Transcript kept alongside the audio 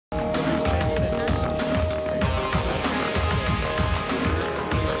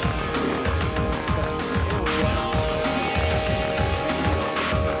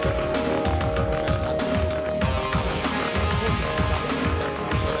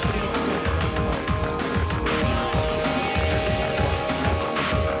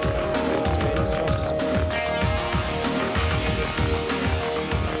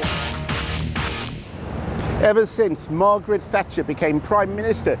Ever since Margaret Thatcher became Prime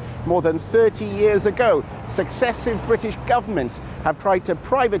Minister more than 30 years ago, successive British governments have tried to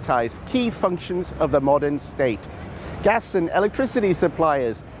privatise key functions of the modern state. Gas and electricity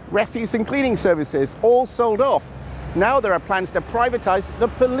suppliers, refuse and cleaning services, all sold off. Now there are plans to privatise the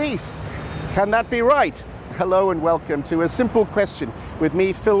police. Can that be right? Hello and welcome to A Simple Question with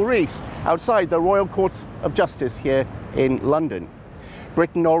me, Phil Rees, outside the Royal Courts of Justice here in London.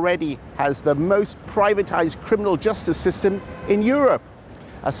 Britain already has the most privatised criminal justice system in Europe.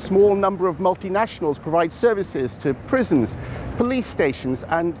 A small number of multinationals provide services to prisons, police stations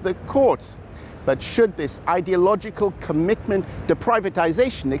and the courts. But should this ideological commitment to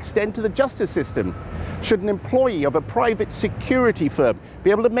privatisation extend to the justice system? Should an employee of a private security firm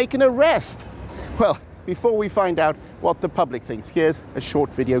be able to make an arrest? Well, before we find out what the public thinks, here's a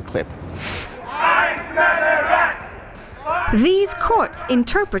short video clip. These court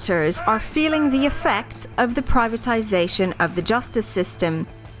interpreters are feeling the effect of the privatisation of the justice system.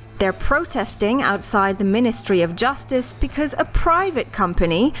 They're protesting outside the Ministry of Justice because a private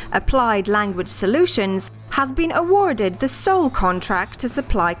company, Applied Language Solutions, has been awarded the sole contract to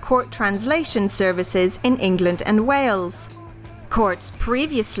supply court translation services in England and Wales. Courts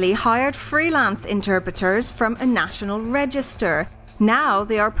previously hired freelance interpreters from a national register. Now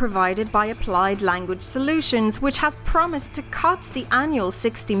they are provided by Applied Language Solutions, which has promised to cut the annual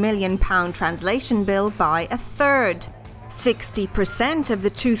 £60 million translation bill by a third. 60% of the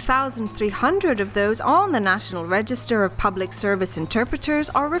 2,300 of those on the National Register of Public Service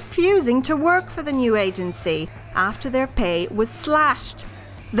Interpreters are refusing to work for the new agency after their pay was slashed.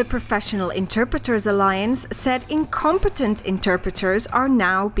 The Professional Interpreters Alliance said incompetent interpreters are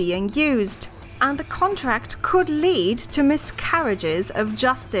now being used, and the contract could lead to miscarriages of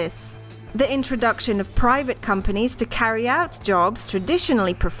justice. The introduction of private companies to carry out jobs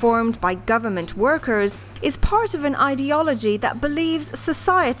traditionally performed by government workers is part of an ideology that believes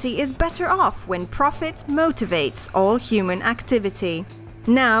society is better off when profit motivates all human activity.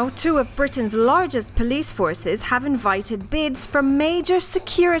 Now, two of Britain's largest police forces have invited bids from major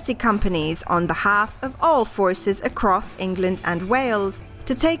security companies on behalf of all forces across England and Wales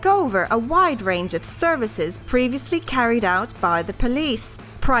to take over a wide range of services previously carried out by the police.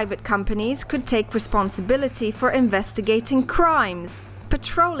 Private companies could take responsibility for investigating crimes,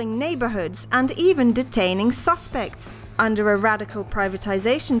 patrolling neighbourhoods and even detaining suspects, under a radical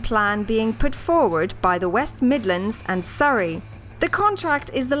privatisation plan being put forward by the West Midlands and Surrey. The contract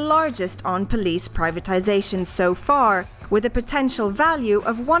is the largest on police privatisation so far, with a potential value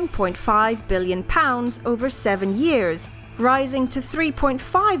of £1.5 billion over 7 years, rising to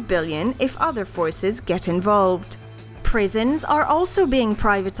 £3.5 billion if other forces get involved. Prisons are also being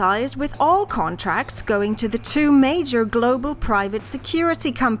privatised, with all contracts going to the two major global private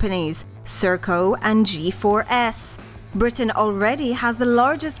security companies, SERCO and G4S. Britain already has the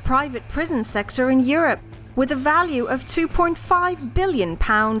largest private prison sector in Europe, with a value of £2.5 billion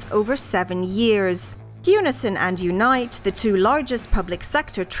over 7 years. Unison and Unite, the two largest public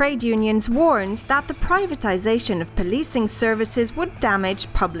sector trade unions, warned that the privatisation of policing services would damage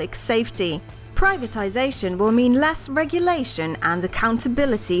public safety. Privatisation will mean less regulation and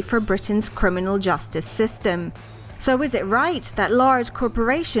accountability for Britain's criminal justice system. So is it right that large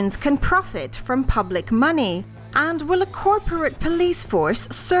corporations can profit from public money? And will a corporate police force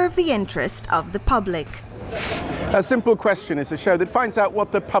serve the interest of the public? A Simple Question is a show that finds out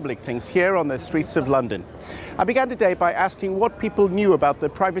what the public thinks here on the streets of London. I began today by asking what people knew about the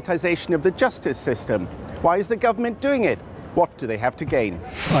privatisation of the justice system. Why is the government doing it? What do they have to gain?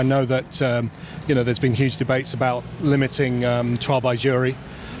 I know that there's been huge debates about limiting trial by jury.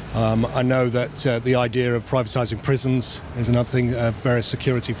 I know that the idea of privatising prisons is another thing, various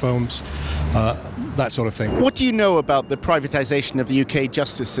security firms, that sort of thing. What do you know about the privatisation of the UK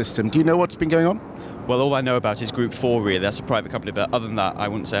justice system? Do you know what's been going on? Well, all I know about is Group 4, really. That's a private company, but other than that, I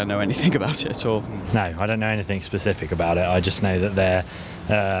wouldn't say I know anything about it at all. No, I don't know anything specific about it. I just know that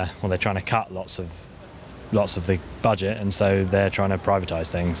they're trying to cut lots of the budget, and so they're trying to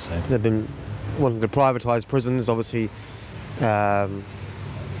privatise things. So. They've been wanting to privatise prisons, obviously. Want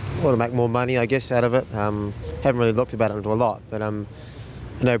to make more money, I guess, out of it. Haven't really looked about it into a lot, but I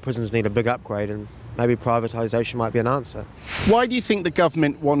know prisons need a big upgrade, and maybe privatisation might be an answer. Why do you think the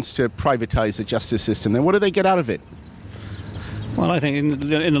government wants to privatise the justice system? Then what do they get out of it? Well, I think in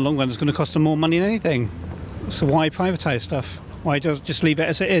the long run it's going to cost them more money than anything. So why privatise stuff? Why just leave it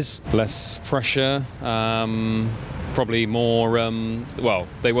as it is? Less pressure, probably more. Well,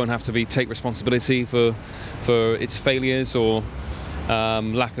 they won't have to take responsibility for its failures or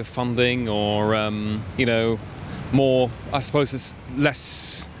lack of funding, or more. I suppose it's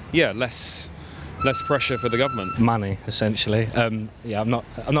less less pressure for the government. Money, essentially. Yeah, I'm not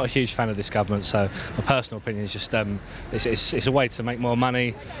a huge fan of this government, so my personal opinion is just it's a way to make more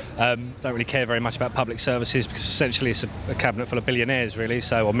money. Don't really care very much about public services because essentially it's a cabinet full of billionaires, really,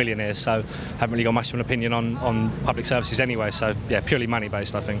 or millionaires. So haven't really got much of an opinion on public services anyway. So yeah, purely money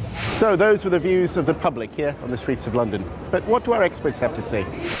based, I think. So those were the views of the public here on the streets of London. But what do our experts have to say?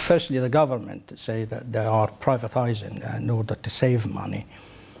 Firstly, the government say that they are privatising in order to save money,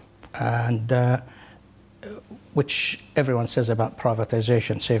 and which everyone says about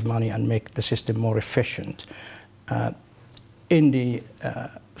privatisation, save money and make the system more efficient. In the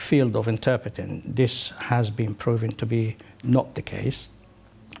field of interpreting, this has been proven to be not the case.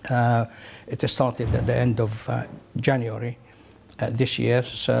 It started at the end of January this year,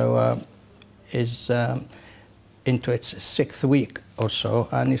 so is into its 6th week or so,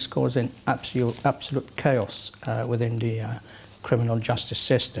 and is causing absolute chaos within the criminal justice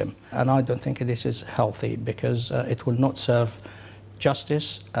system. And I don't think this is healthy because it will not serve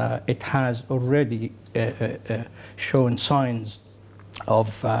justice. It has already shown signs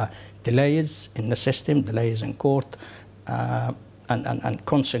of delays in the system, delays in court, and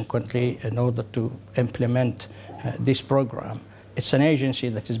consequently, in order to implement this program, it's an agency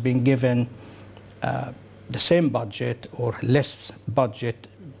that is being given the same budget or less budget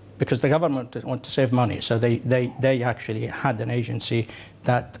because the government wants to save money. So they actually had an agency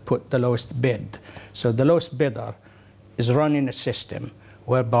that put the lowest bid. So the lowest bidder is running a system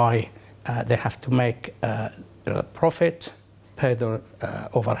whereby they have to make a profit, pay their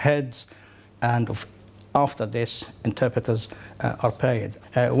overheads, and after this, interpreters are paid.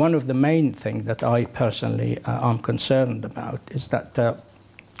 One of the main things that I personally am concerned about is that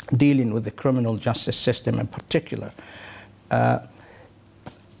dealing with the criminal justice system in particular,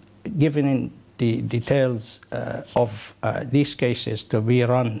 given the details of these cases to be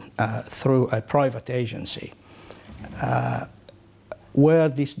run through a private agency, where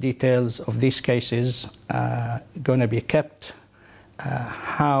these details of these cases going to be kept,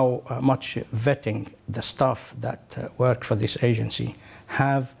 how much vetting the staff that work for this agency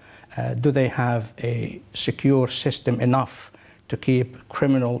have, do they have a secure system enough to keep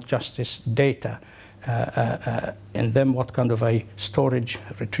criminal justice data in them, what kind of a storage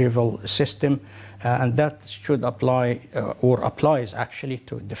retrieval system, and that should apply or applies actually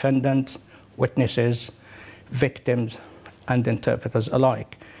to defendants, witnesses, victims and interpreters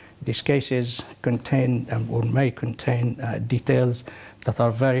alike. These cases contain or may contain details that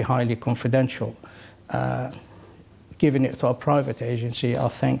are very highly confidential. Giving it to a private agency, I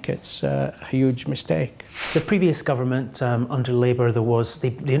think it's a huge mistake. The previous government, under Labour,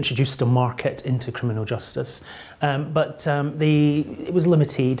 they introduced a market into criminal justice, but it was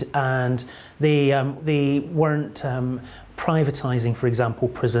limited, and they weren't privatising, for example,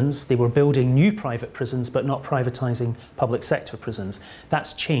 prisons. They were building new private prisons, but not privatising public sector prisons.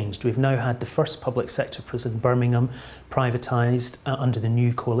 That's changed. We've now had the first public sector prison, Birmingham, privatised under the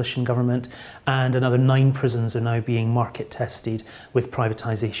new coalition government, and another 9 prisons are now being market tested with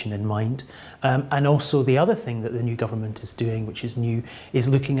privatisation in mind. And also the other thing that the new government is doing, which is new, is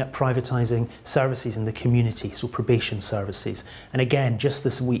looking at privatising services in the community, so probation services. And again, just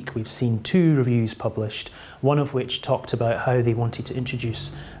this week, we've seen 2 reviews published, one of which talked about how they wanted to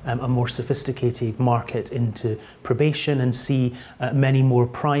introduce a more sophisticated market into probation and see many more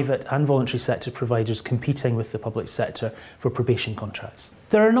private and voluntary sector providers competing with the public sector for probation contracts.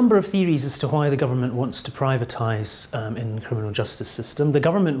 There are a number of theories as to why the government wants to privatise in the criminal justice system. The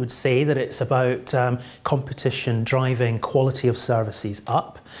government would say that it's about competition driving quality of services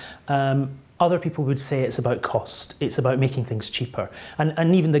up. Other people would say it's about cost, it's about making things cheaper.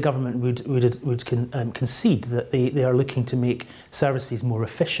 And even the government would concede that they are looking to make services more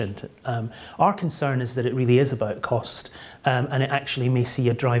efficient. Our concern is that it really is about cost, and it actually may see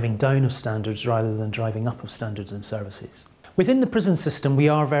a driving down of standards rather than driving up of standards in services. Within the prison system, we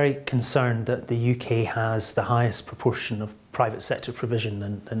are very concerned that the UK has the highest proportion of private sector provision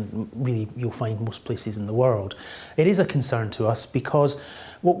than really you'll find most places in the world. It is a concern to us because,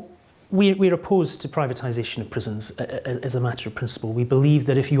 well, we're opposed to privatisation of prisons as a matter of principle. We believe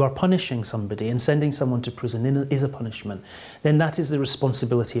that if you are punishing somebody and sending someone to prison is a punishment, then that is the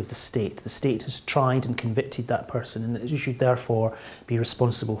responsibility of the state. The state has tried and convicted that person, and you should therefore be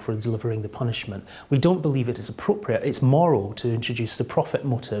responsible for delivering the punishment. We don't believe it is appropriate, it's moral to introduce the profit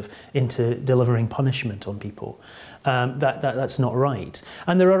motive into delivering punishment on people. That's not right.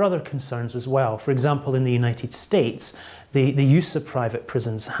 And there are other concerns as well. For example, in the United States, the use of private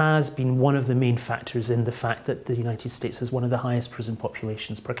prisons has been one of the main factors in the fact that the United States has one of the highest prison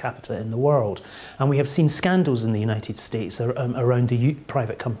populations per capita in the world. And we have seen scandals in the United States around the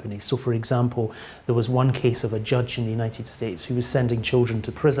private companies. So, for example, there was one case of a judge in the United States who was sending children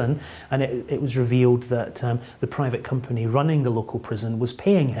to prison, and it was revealed that the private company running the local prison was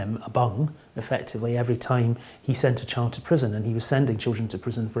paying him a bung, effectively, every time he sent a child to prison, and he was sending children to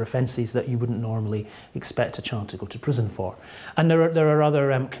prison for offences that you wouldn't normally expect a child to go to prison for. And there are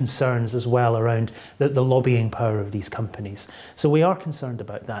other concerns as well around the lobbying power of these companies. So we are concerned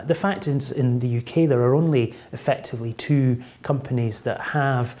about that. The fact is, in the UK there are only effectively 2 companies that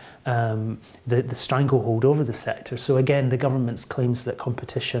have the stranglehold over the sector. So again, the government's claims that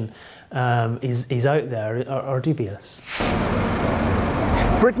competition is out there are dubious.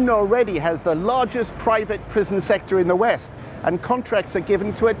 Britain already has the largest private prison sector in the West, and contracts are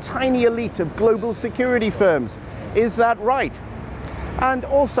given to a tiny elite of global security firms. Is that right? And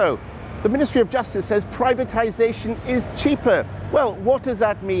also, the Ministry of Justice says privatization is cheaper. Well, what does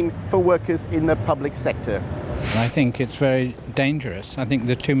that mean for workers in the public sector? I think it's very dangerous. I think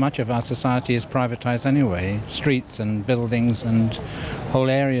that too much of our society is privatized anyway. Streets and buildings and whole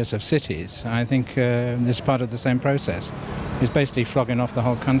areas of cities. I think this is part of the same process. It's basically flogging off the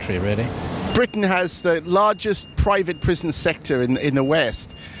whole country, really. Britain has the largest private prison sector in the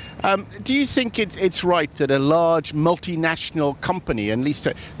West. Do you think it's right that a large multinational company, and at least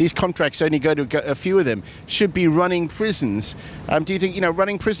these contracts only go to a few of them, should be running prisons? Do you think,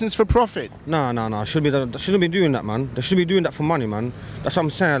 running prisons for profit? No. They shouldn't be doing that, man. They should be doing that for money, man. That's what I'm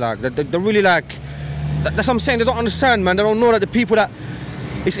saying. Like, they're really like. That's what I'm saying. They don't understand, man. They don't know that the people that.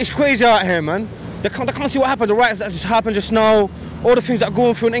 It's crazy out here, man. They can't see what happened. The riots that just happened just now. All the things that are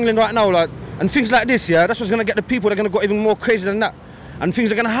going through in England right now, like, and things like this, yeah. That's what's gonna get the people. They're gonna go even more crazy than that. And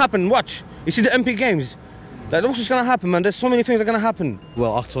things are going to happen, watch. You see the MP games? That's what's going to happen, man. There's so many things that are going to happen.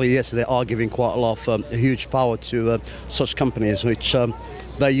 Well, actually, yes, they are giving quite a lot of huge power to such companies, which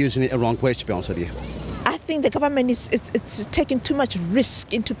they're using it the wrong way, to be honest with you. I think the government is taking too much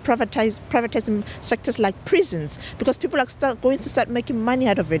risk into privatizing sectors like prisons, because people are going to start making money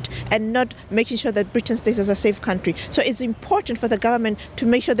out of it and not making sure that Britain stays as a safe country. So it's important for the government to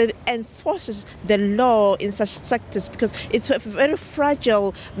make sure that it enforces the law in such sectors, because it's a very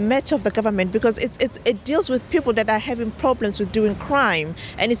fragile matter of the government, because it deals with people that are having problems with doing crime,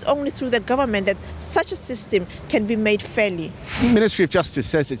 and it's only through the government that such a system can be made fairly. The Ministry of Justice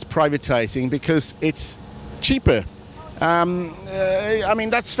says it's privatising because it's cheaper. I mean,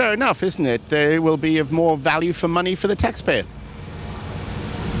 that's fair enough, isn't it? There will be of more value for money for the taxpayer.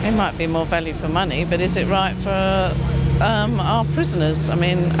 It might be more value for money, but is it right for our prisoners? I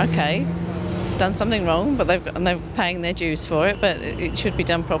mean, okay, done something wrong, but they're paying their dues for it, but it should be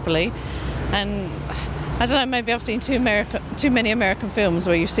done properly. And I don't know, maybe I've seen too many American films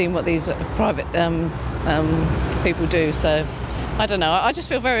where you've seen what these private people do, so I don't know. I just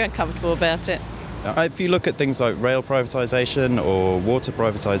feel very uncomfortable about it. If you look at things like rail privatisation or water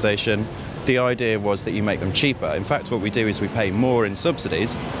privatisation, the idea was that you make them cheaper. In fact, what we do is we pay more in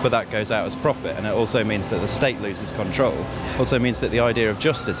subsidies, but that goes out as profit, and it also means that the state loses control. Also means that the idea of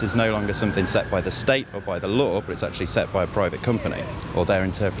justice is no longer something set by the state or by the law, but it's actually set by a private company or their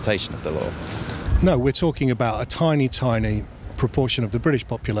interpretation of the law. No, we're talking about a tiny, tiny proportion of the British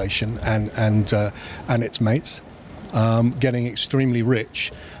population and its mates getting extremely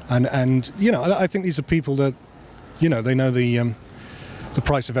rich. And I think these are people that, they know the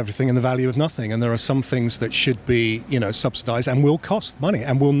price of everything and the value of nothing. And there are some things that should be, subsidised and will cost money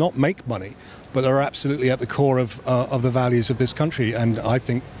and will not make money, but are absolutely at the core of the values of this country. And I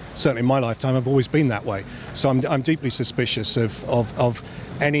think, certainly in my lifetime, I've always been that way. So I'm deeply suspicious of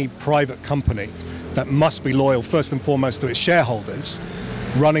any private company that must be loyal, first and foremost, to its shareholders,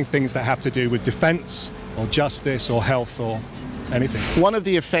 running things that have to do with defence or justice or health or anything. One of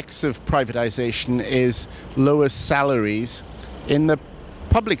the effects of privatisation is lower salaries in the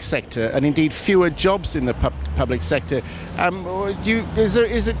public sector, and indeed fewer jobs in the public sector.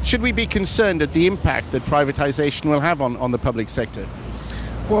 Should we be concerned at the impact that privatisation will have on the public sector?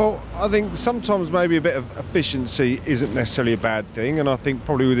 Well, I think sometimes maybe a bit of efficiency isn't necessarily a bad thing, and I think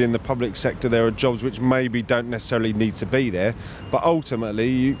probably within the public sector there are jobs which maybe don't necessarily need to be there, but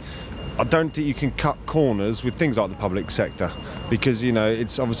ultimately I don't think you can cut corners with things like the public sector, because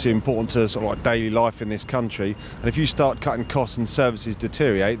it's obviously important to sort of like daily life in this country, and if you start cutting costs and services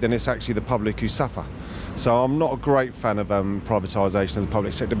deteriorate, then it's actually the public who suffer. So I'm not a great fan of privatisation of the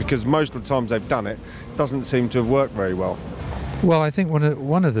public sector, because most of the times they've done it doesn't seem to have worked very well. Well, I think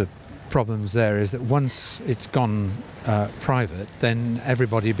one of the problems there is that once it's gone private, then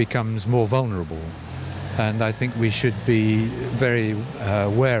everybody becomes more vulnerable. And I think we should be very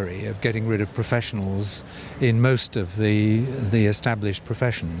wary of getting rid of professionals in most of the established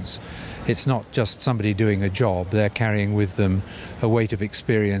professions. It's not just somebody doing a job, they're carrying with them a weight of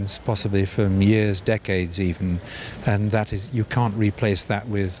experience, possibly from years, decades even, and that is, you can't replace that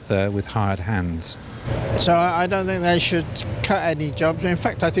with hired hands. So I don't think they should cut any jobs. In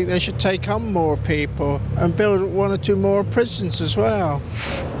fact, I think they should take on more people and build 1 or 2 more prisons as well.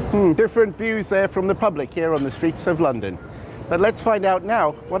 Different views there from the public here on the streets of London. But let's find out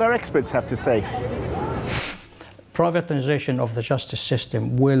now what our experts have to say. Privatization of the justice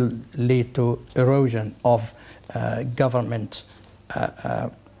system will lead to erosion of government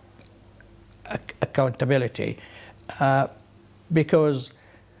accountability because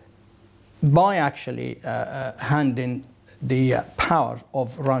by actually handing the power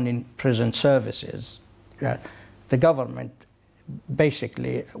of running prison services, the government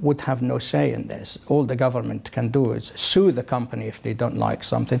basically would have no say in this. All the government can do is sue the company if they don't like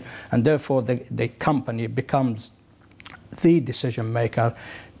something, and therefore the company becomes the decision maker,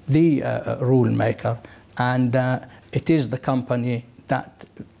 the rule maker, and it is the company that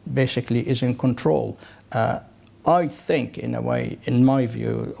basically is in control. I think, in a way, in my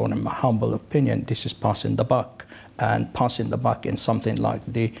view, or in my humble opinion, this is passing the buck, and passing the buck in something like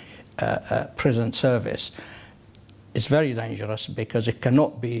the prison service is very dangerous because it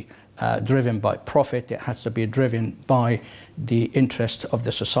cannot be driven by profit. It has to be driven by the interest of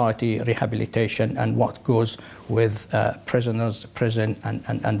the society, rehabilitation, and what goes with prisoners, prison,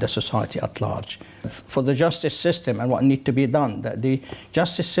 and the society at large. For the justice system and what needs to be done, that the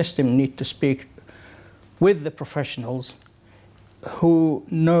justice system needs to speak with the professionals who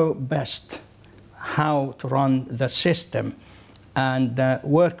know best how to run the system and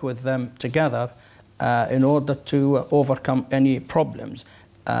work with them together in order to overcome any problems.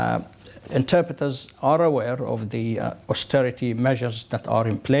 Interpreters are aware of the austerity measures that are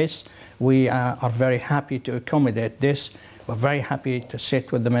in place. We are very happy to accommodate this. We're very happy to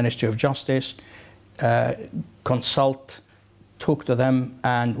sit with the Ministry of Justice, consult, talk to them,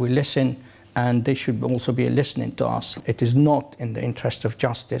 and we listen, and they should also be listening to us. It is not in the interest of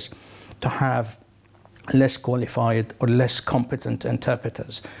justice to have less qualified or less competent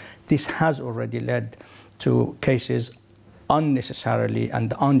interpreters. This has already led to cases unnecessarily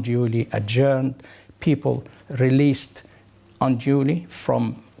and unduly adjourned, people released unduly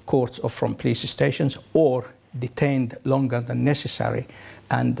from courts or from police stations, or detained longer than necessary,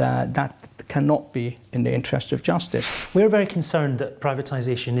 and that cannot be in the interest of justice. We're very concerned that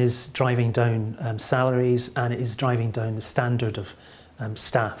privatisation is driving down salaries, and it is driving down the standard of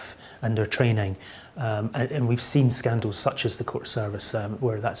staff and their training. And we've seen scandals such as the court service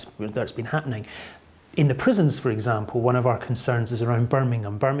where that's been happening. In the prisons, for example, one of our concerns is around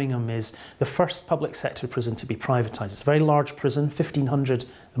Birmingham. Birmingham is the first public sector prison to be privatised. It's a very large prison, 1,500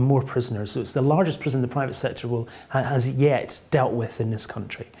 and more prisoners. So it's the largest prison the private sector has yet dealt with in this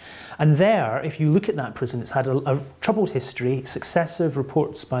country. And there, if you look at that prison, it's had a troubled history. Successive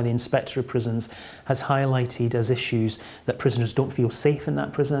reports by the Inspector of Prisons has highlighted as issues that prisoners don't feel safe in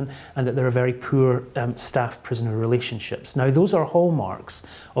that prison and that there are very poor staff-prisoner relationships. Now, those are hallmarks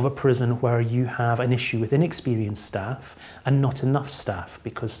of a prison where you have an issue with inexperienced staff and not enough staff,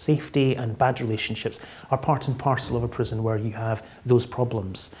 because safety and bad relationships are part and parcel of a prison where you have those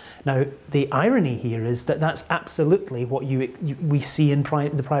problems. Now, the irony here is that that's absolutely what we see in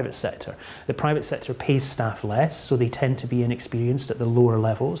the private sector. The private sector pays staff less, so they tend to be inexperienced at the lower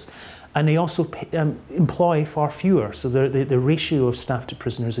levels. And they also employ far fewer, so the ratio of staff to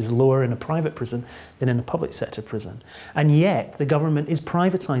prisoners is lower in a private prison than in a public sector prison. And yet the government is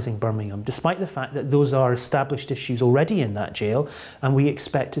privatising Birmingham, despite the fact that those are established issues already in that jail, and we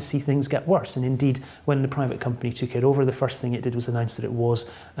expect to see things get worse. And indeed, when the private company took it over, the first thing it did was announce that it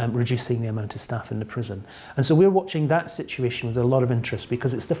was reducing the amount of staff in the prison. And so we're watching that situation with a lot of interest,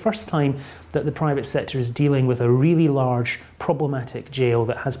 because it's the first time that the private sector is dealing with a really large, problematic jail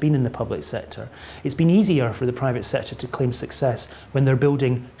that has been in the public sector. It's been easier for the private sector to claim success when they're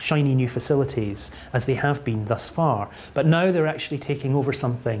building shiny new facilities, as they have been thus far. But now they're actually taking over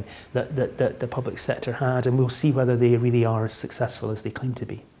something that the public sector had, and we'll see whether they really are as successful as they claim to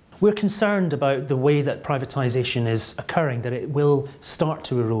be. We're concerned about the way that privatisation is occurring, that it will start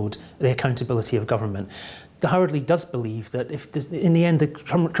to erode the accountability of government. The Howard League does believe that in the end the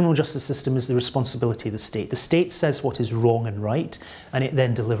criminal justice system is the responsibility of the state. The state says what is wrong and right, and it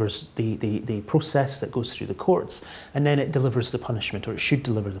then delivers the process that goes through the courts, and then it delivers the punishment, or it should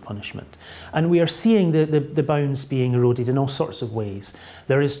deliver the punishment. And we are seeing the bounds being eroded in all sorts of ways.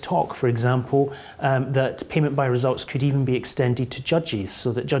 There is talk, for example, that payment by results could even be extended to judges,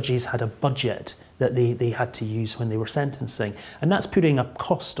 so that judges had a budget that they had to use when they were sentencing. And that's putting a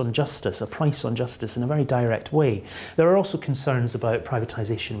cost on justice, a price on justice in a very direct way. There are also concerns about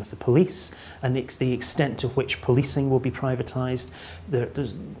privatisation with the police and the extent to which policing will be privatised.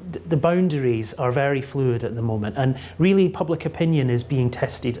 The boundaries are very fluid at the moment, and really public opinion is being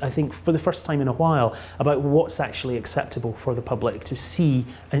tested, I think, for the first time in a while, about what's actually acceptable for the public to see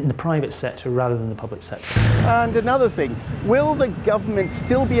in the private sector rather than the public sector. And another thing, will the government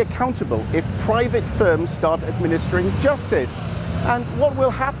still be accountable if private firms start administering justice? And what will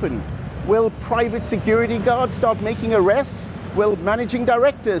happen? Will private security guards start making arrests? Will managing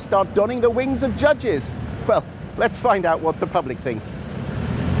directors start donning the wings of judges? Well, let's find out what the public thinks.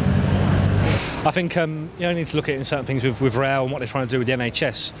 I think you only need to look at it in certain things with rail and what they're trying to do with the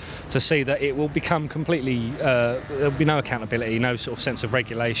NHS to see that it will become completely, there'll be no accountability, no sort of sense of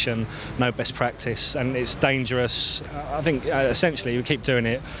regulation, no best practice, and it's dangerous. I think essentially we keep doing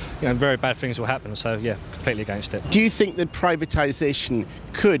it, very bad things will happen, so yeah, completely against it. Do you think that privatisation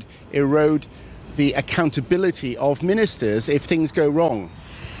could erode the accountability of ministers if things go wrong?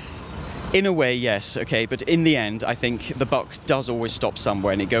 In a way, yes, okay, but in the end, I think the buck does always stop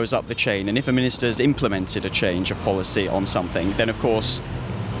somewhere and it goes up the chain. And if a minister's implemented a change of policy on something, then of course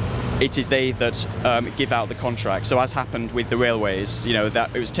it is they that give out the contract. So as happened with the railways, that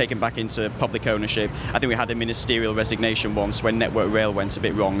it was taken back into public ownership. I think we had a ministerial resignation once when Network Rail went a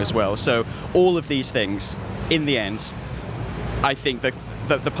bit wrong as well. So all of these things, in the end, I think that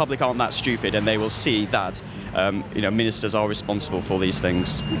the public aren't that stupid and they will see that ministers are responsible for these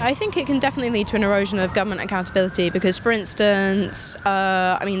things. I think it can definitely lead to an erosion of government accountability because, for instance,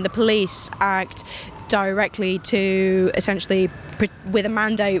 the police act directly to essentially with a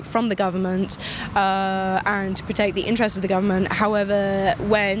mandate from the government and to protect the interests of the government. However,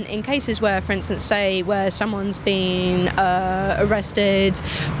 when in cases where, for instance, say where someone's been arrested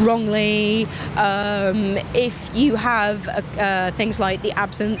wrongly, if you have things like the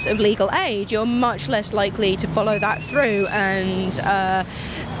absence of legal aid, you're much less likely to follow that through, and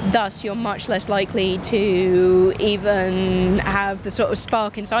thus you're much less likely to even have the sort of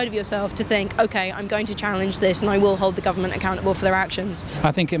spark inside of yourself to think, okay, I'm going to challenge this and I will hold the government accountable for their actions.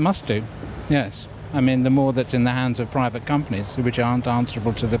 I think it must do, yes. The more that's in the hands of private companies, which aren't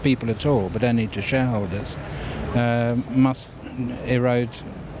answerable to the people at all, but only to shareholders, must erode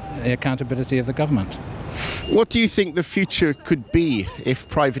the accountability of the government. What do you think the future could be if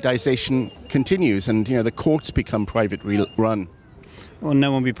privatisation continues and, the courts become private run? Well,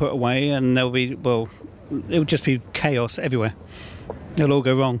 no one will be put away, and there'll be, it'll just be chaos everywhere. It'll all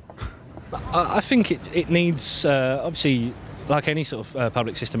go wrong. I think it needs, obviously, like any sort of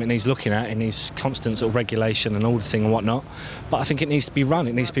public system, it needs looking at, it needs constant sort of regulation and auditing and whatnot. But I think it needs to be run.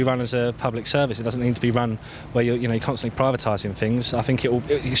 It needs to be run as a public service. It doesn't need to be run where you're constantly privatising things. I think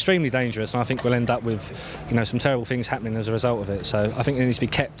it's extremely dangerous, and I think we'll end up with some terrible things happening as a result of it. So I think it needs to be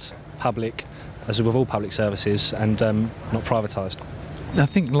kept public, as with all public services, and not privatised. I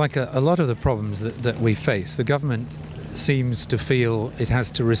think, like a lot of the problems that we face, the government seems to feel it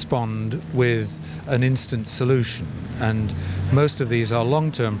has to respond with an instant solution, and most of these are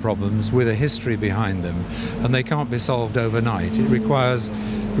long-term problems with a history behind them, and they can't be solved overnight. It requires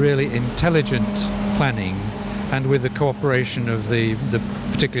really intelligent planning, and with the cooperation of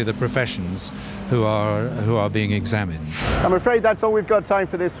particularly the professions who are being examined. I'm afraid that's all we've got time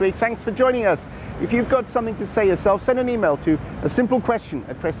for this week. Thanks for joining us. If you've got something to say yourself, send an email to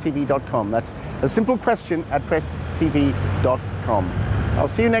asimplequestion@presstv.com. That's asimplequestion@presstv.com. I'll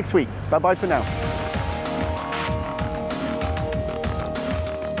see you next week. Bye-bye for now.